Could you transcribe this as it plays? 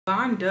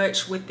Von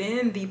Dutch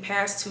within the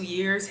past 2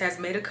 years has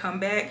made a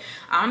comeback.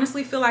 I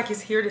honestly feel like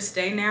it's here to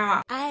stay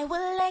now. I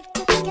would like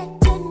to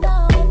get to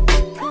know if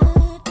you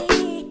could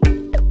be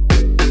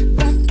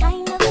the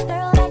kind of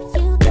girl that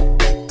you took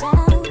the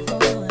time for.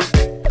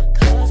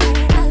 'Cause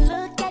when I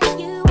look at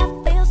you, I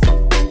feel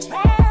something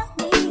tell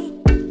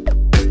me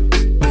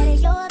that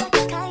you're the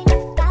kind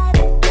of guy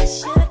that I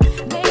should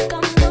make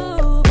a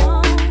move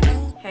on.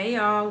 Hey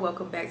y'all,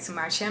 welcome back to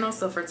my channel.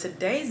 So for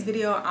today's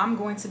video, I'm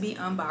going to be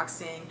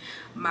unboxing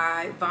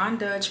my Von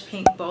Dutch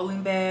pink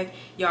bowling bag.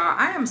 Y'all,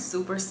 I am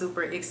super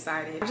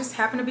excited. I just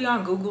happened to be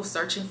on Google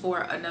searching for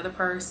another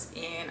purse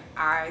and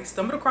I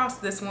stumbled across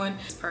this one.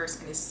 This purse,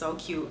 and it's so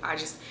cute. I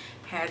just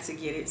had to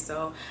get it,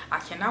 so I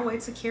cannot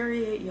wait to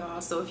carry it,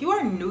 y'all. So if you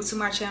are new to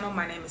my channel,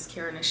 my name is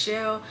Kera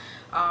Nichelle.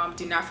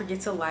 Do not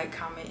forget to like,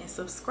 comment, and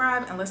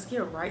subscribe, and let's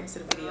get right into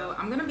the video.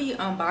 I'm gonna be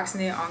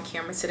unboxing it on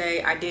camera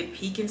today. I did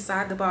peek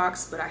inside the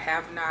box, but I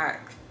have not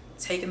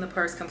taken the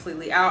purse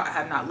completely out. I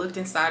have not looked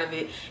inside of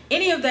it,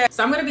 any of that.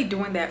 So I'm gonna be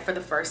doing that for the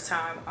first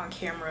time on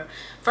camera.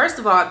 First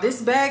of all,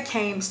 this bag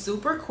came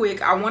super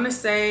quick. I want to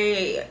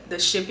say the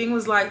shipping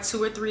was like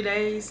 2 or 3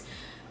 days.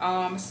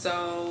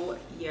 So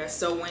yeah,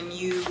 so when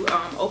you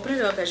open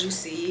it up, as you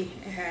see,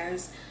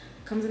 it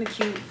comes in a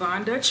cute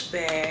Von Dutch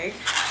bag.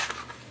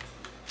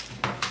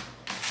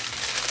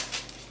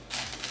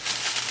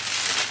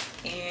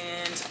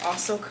 And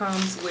also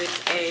comes with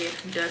a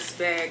dust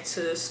bag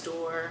to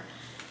store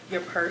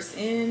your purse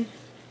in,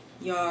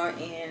 y'all.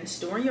 And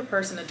storing your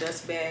purse in a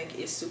dust bag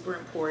is super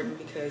important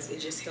because it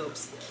just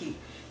helps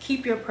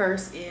keep your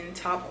purse in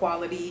top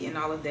quality and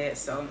all of that.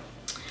 So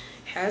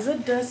has a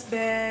dust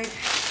bag,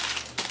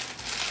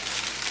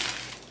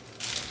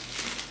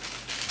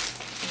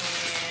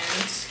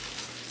 and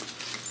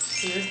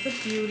here's the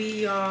beauty,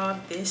 y'all.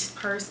 This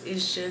purse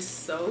is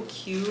just so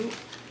cute.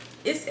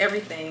 It's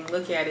everything.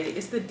 Look at it.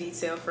 It's the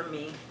detail for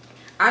me.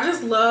 I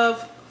just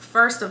love,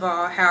 first of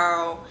all,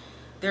 how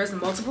there's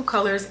multiple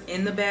colors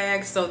in the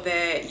bag so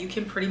that you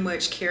can pretty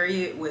much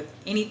carry it with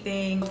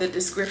anything. The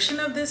description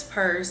of this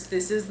purse: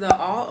 this is the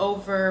all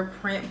over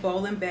print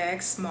bowling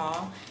bag,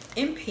 small,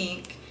 in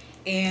pink,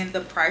 and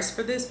the price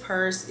for this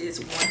purse is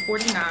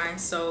 $149,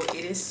 so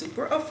it is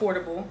super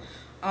affordable.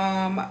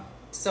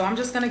 So I'm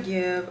just gonna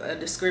give a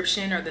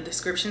description, or the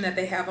description that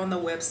they have on the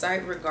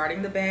website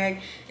regarding the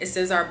bag. It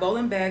says, our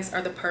bowling bags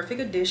are the perfect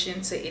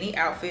addition to any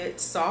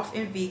outfit, soft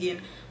and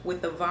vegan,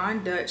 with the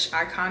Von Dutch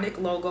iconic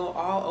logo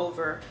all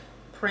over,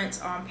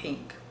 print on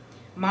pink.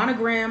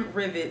 Monogram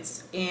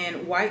rivets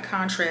and white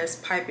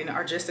contrast piping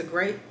are just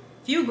a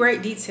few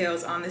great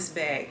details on this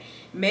bag.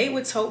 Made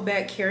with tote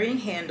bag carrying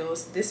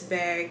handles, this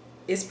bag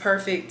is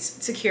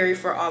perfect to carry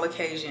for all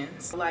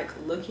occasions. Like,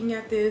 looking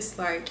at this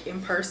like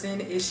in person,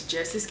 it's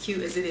just as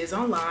cute as it is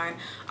online.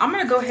 I'm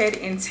gonna go ahead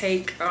and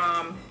take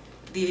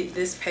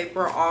this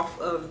paper off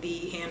of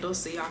the handle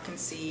so y'all can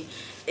see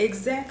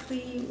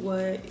exactly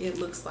what it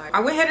looks like.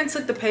 I went ahead and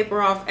took the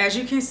paper off. As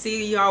you can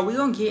see, y'all, we're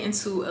gonna get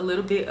into a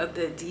little bit of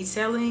the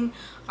detailing.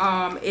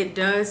 It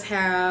does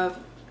have,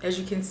 as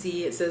you can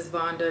see, it says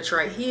Von Dutch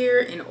right here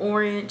in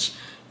orange.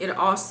 It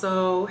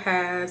also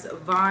has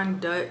Von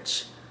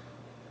Dutch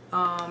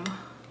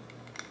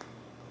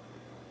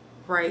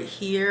right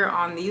here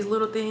on these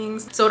little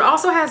things. So it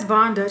also has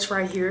Von Dutch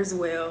right here as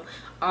well.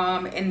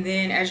 And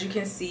then, as you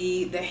can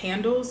see, the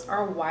handles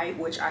are white,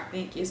 which I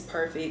think is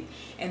perfect.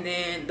 And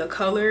then the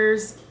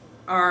colors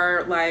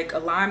are like a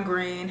lime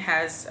green,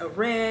 has a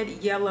red,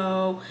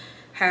 yellow,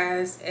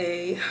 has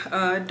a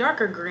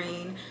darker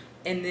green,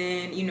 and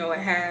then, you know, it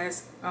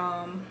has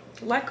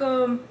like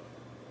a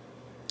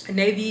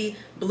navy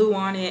blue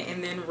on it,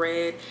 and then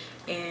red,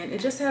 and it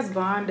just has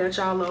Von Dutch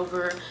all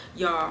over,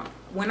 y'all.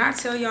 When I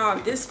tell y'all,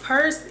 this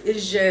purse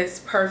is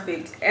just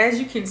perfect. As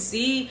you can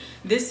see,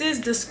 this is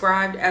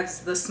described as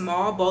the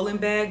small bowling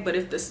bag, but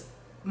if the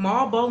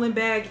small bowling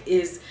bag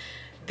is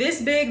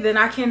this big, then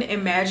I can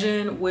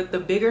imagine what the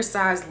bigger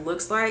size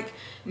looks like.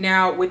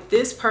 Now with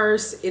this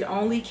purse, it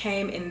only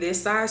came in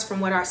this size from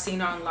what I've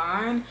seen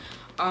online,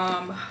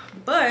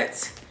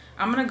 but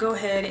I'm gonna go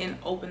ahead and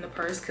open the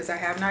purse because I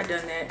have not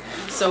done that.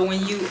 So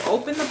when you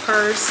open the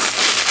purse,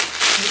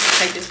 let's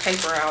take this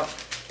paper out.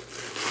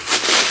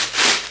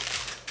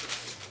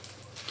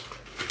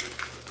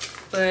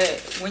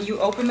 But when you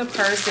open the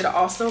purse, it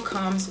also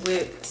comes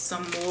with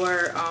some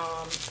more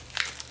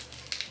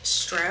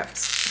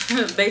straps.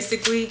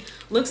 Basically,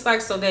 looks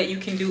like, so that you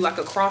can do like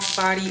a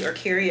crossbody or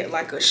carry it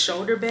like a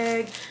shoulder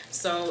bag.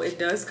 So it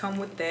does come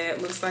with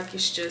that. Looks like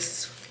it's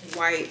just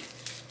white,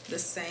 the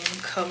same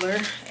color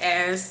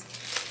as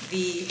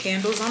the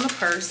handles on the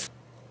purse.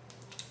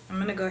 I'm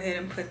gonna go ahead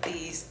and put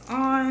these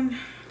on.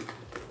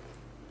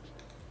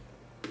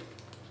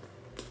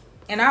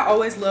 And I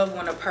always love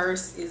when a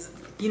purse is,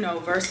 you know,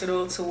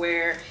 versatile to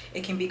where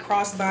it can be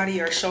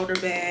crossbody or shoulder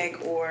bag,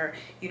 or,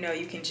 you know,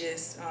 you can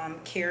just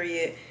carry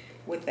it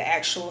with the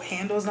actual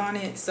handles on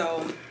it.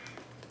 So,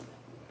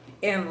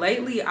 and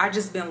lately I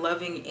just been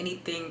loving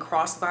anything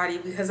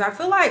crossbody, because I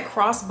feel like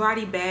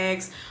crossbody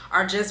bags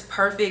are just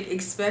perfect,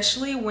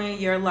 especially when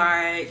you're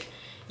like,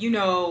 you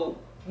know,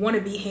 want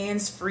to be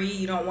hands-free,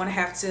 you don't want to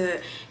have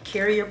to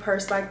carry your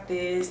purse like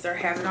this or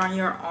have it on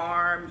your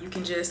arm, you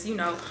can just, you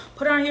know,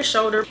 put it on your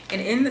shoulder. And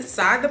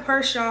inside the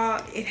purse,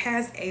 y'all, it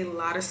has a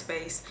lot of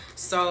space,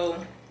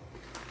 so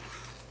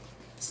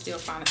still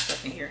finding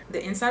stuff in here.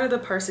 The inside of the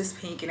purse is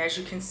pink, and as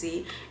you can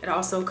see, it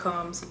also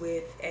comes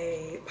with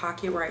a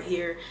pocket right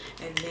here,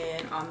 and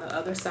then on the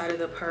other side of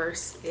the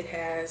purse it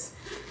has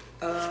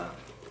a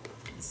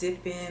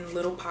zip-in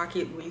little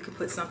pocket where you could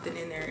put something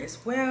in there as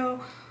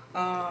well.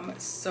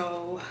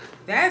 So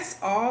that's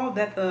all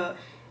that the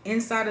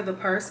inside of the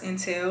purse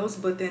entails,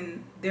 but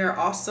then there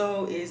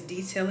also is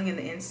detailing in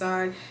the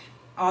inside.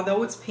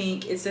 Although it's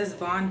pink, it says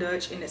Von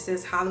Dutch and it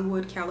says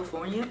Hollywood,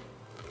 California.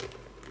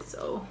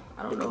 So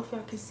I don't know if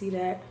y'all can see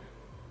that,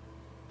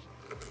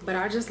 but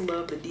I just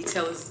love the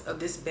details of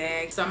this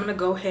bag. So I'm gonna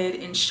go ahead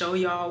and show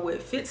y'all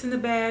what fits in the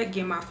bag,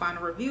 give my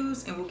final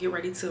reviews, and we'll get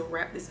ready to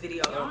wrap this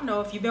video. Y'all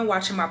know, if you've been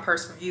watching my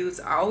purse reviews,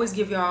 I always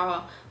give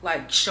y'all,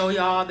 like, show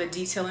y'all the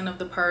detailing of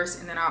the purse,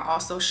 and then I'll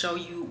also show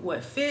you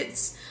what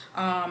fits.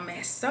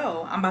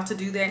 So I'm about to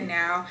do that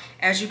now.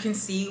 As you can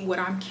see, what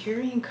I'm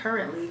carrying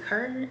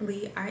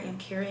currently I am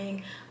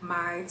carrying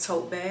my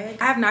tote bag.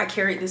 I have not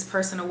carried this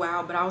purse in a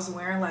while, but I was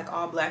wearing like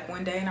all black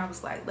one day and I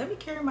was like, let me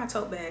carry my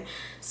tote bag.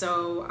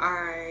 So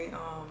I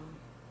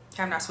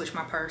have not switched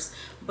my purse,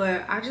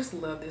 but I just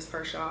love this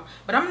purse, y'all.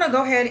 But I'm gonna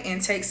go ahead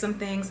and take some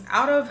things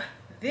out of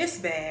this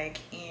bag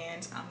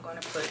and I'm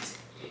gonna put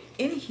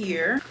in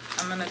here.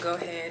 I'm gonna go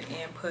ahead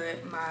and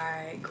put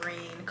my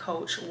green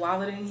Coach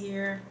wallet in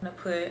here. I'm gonna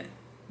put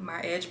my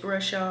edge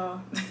brush,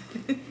 y'all.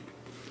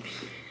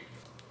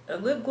 A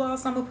lip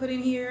gloss I'm gonna put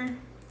in here.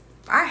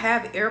 I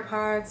have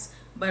AirPods,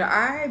 but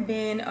I've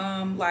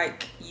been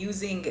like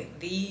using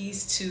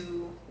these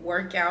to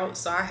work out,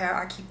 so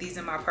I keep these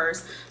in my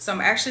purse. So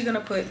I'm actually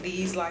gonna put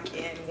these like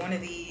in one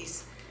of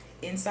these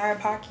inside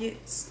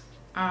pockets.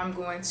 I'm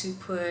going to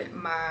put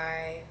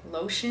my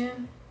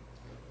lotion.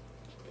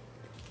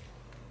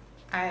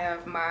 I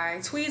have my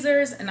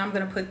tweezers, and I'm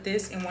gonna put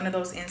this in one of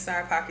those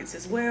inside pockets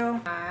as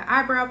well. My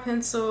eyebrow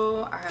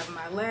pencil. I have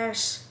my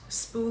lash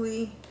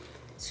spoolie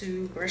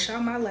to brush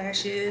out my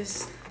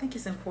lashes. I think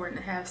it's important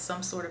to have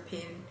some sort of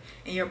pin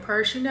in your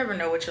purse. You never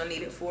know what you'll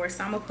need it for.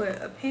 So I'm gonna put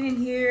a pin in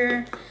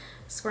here,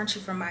 scrunchie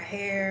for my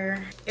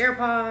hair,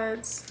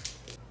 AirPods,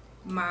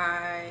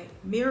 my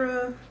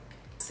mirror,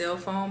 cell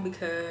phone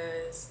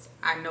because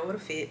I know it'll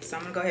fit. So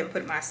I'm gonna go ahead and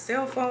put my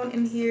cell phone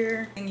in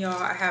here. And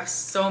y'all, I have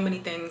so many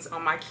things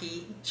on my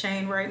key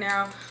chain right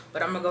now,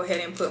 but I'm gonna go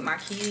ahead and put my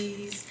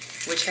keys,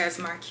 which has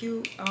my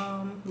cute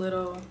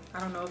little, I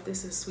don't know if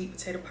this is sweet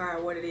potato pie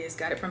or what it is.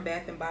 Got it from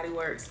Bath and Body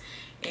Works.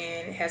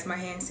 And it has my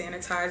hand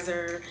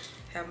sanitizer,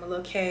 have my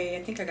little K.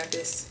 I think I got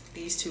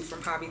these two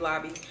from Hobby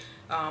Lobby.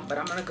 But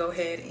I'm gonna go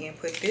ahead and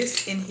put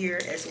this in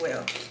here as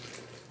well.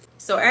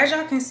 So as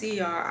y'all can see,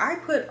 y'all, I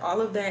put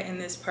all of that in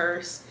this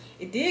purse.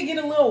 It did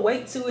get a little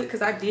weight to it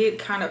because I did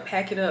kind of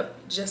pack it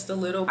up just a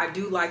little. I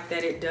do like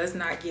that it does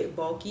not get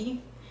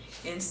bulky.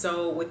 And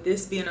so with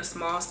this being a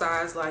small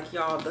size, like,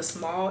 y'all, the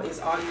small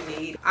is all you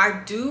need.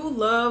 I do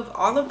love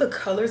all of the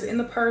colors in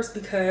the purse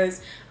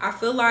because I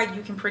feel like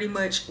you can pretty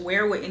much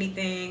wear with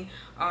anything.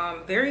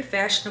 Very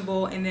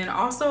fashionable. And then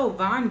also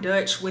Von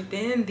Dutch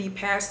within the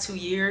past 2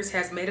 years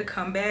has made a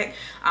comeback.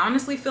 I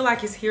honestly feel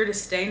like it's here to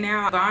stay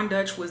now. Von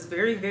Dutch was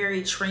very,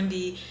 very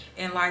trendy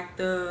in like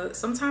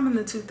sometime in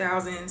the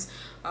 2000s.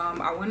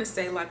 I want to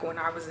say like when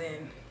I was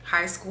in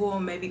high school,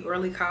 maybe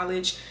early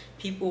college,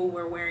 people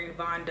were wearing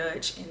Von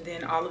Dutch, and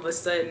then all of a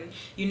sudden,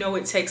 you know,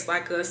 it takes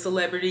like a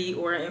celebrity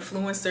or an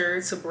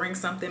influencer to bring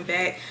something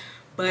back.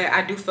 But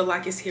I do feel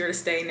like it's here to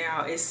stay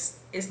now.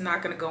 It's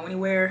not gonna go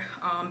anywhere.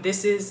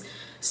 This is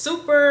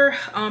super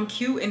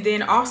cute. And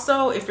then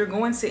also, if you're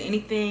going to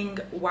anything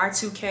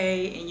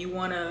Y2K and you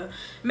want to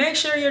make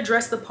sure you're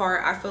dressed the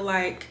part, I feel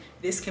like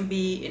this can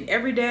be an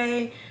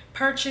everyday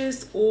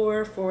purchase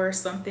or for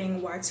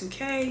something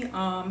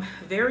Y2K.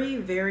 Very,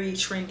 very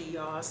trendy,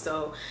 y'all.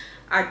 So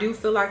I do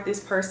feel like this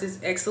purse is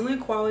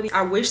excellent quality.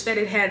 I wish that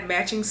it had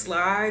matching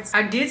slides.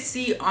 I did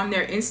see on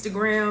their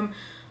Instagram,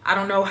 I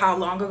don't know how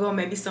long ago,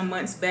 maybe some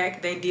months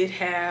back, they did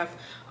have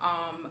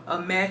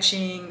a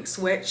matching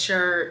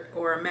sweatshirt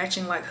or a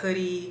matching like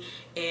hoodie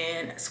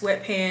and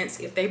sweatpants.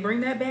 If they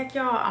bring that back,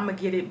 y'all, I'm gonna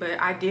get it. But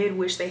I did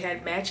wish they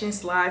had matching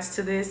slides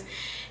to this,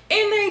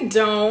 and they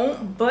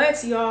don't.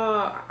 But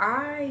y'all,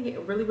 I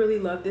really, really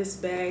love this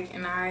bag,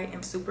 and I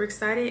am super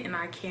excited, and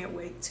I can't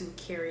wait to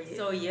carry it.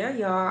 So yeah,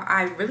 y'all,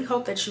 I really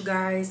hope that you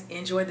guys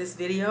enjoyed this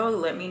video.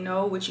 Let me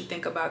know what you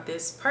think about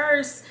this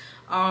purse.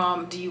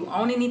 Do you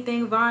own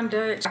anything Von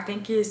Dutch? I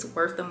think it's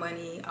worth the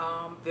money.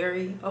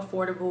 Very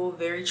affordable,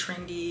 very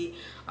trendy.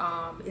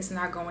 It's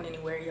not going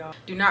anywhere, y'all.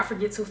 Do not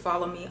forget to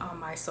follow me on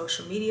my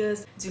social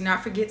medias. Do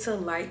not forget to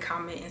like,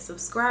 comment, and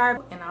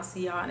subscribe, and I'll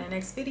see y'all in the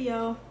next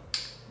video.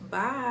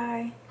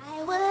 Bye.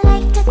 I would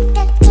like to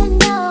get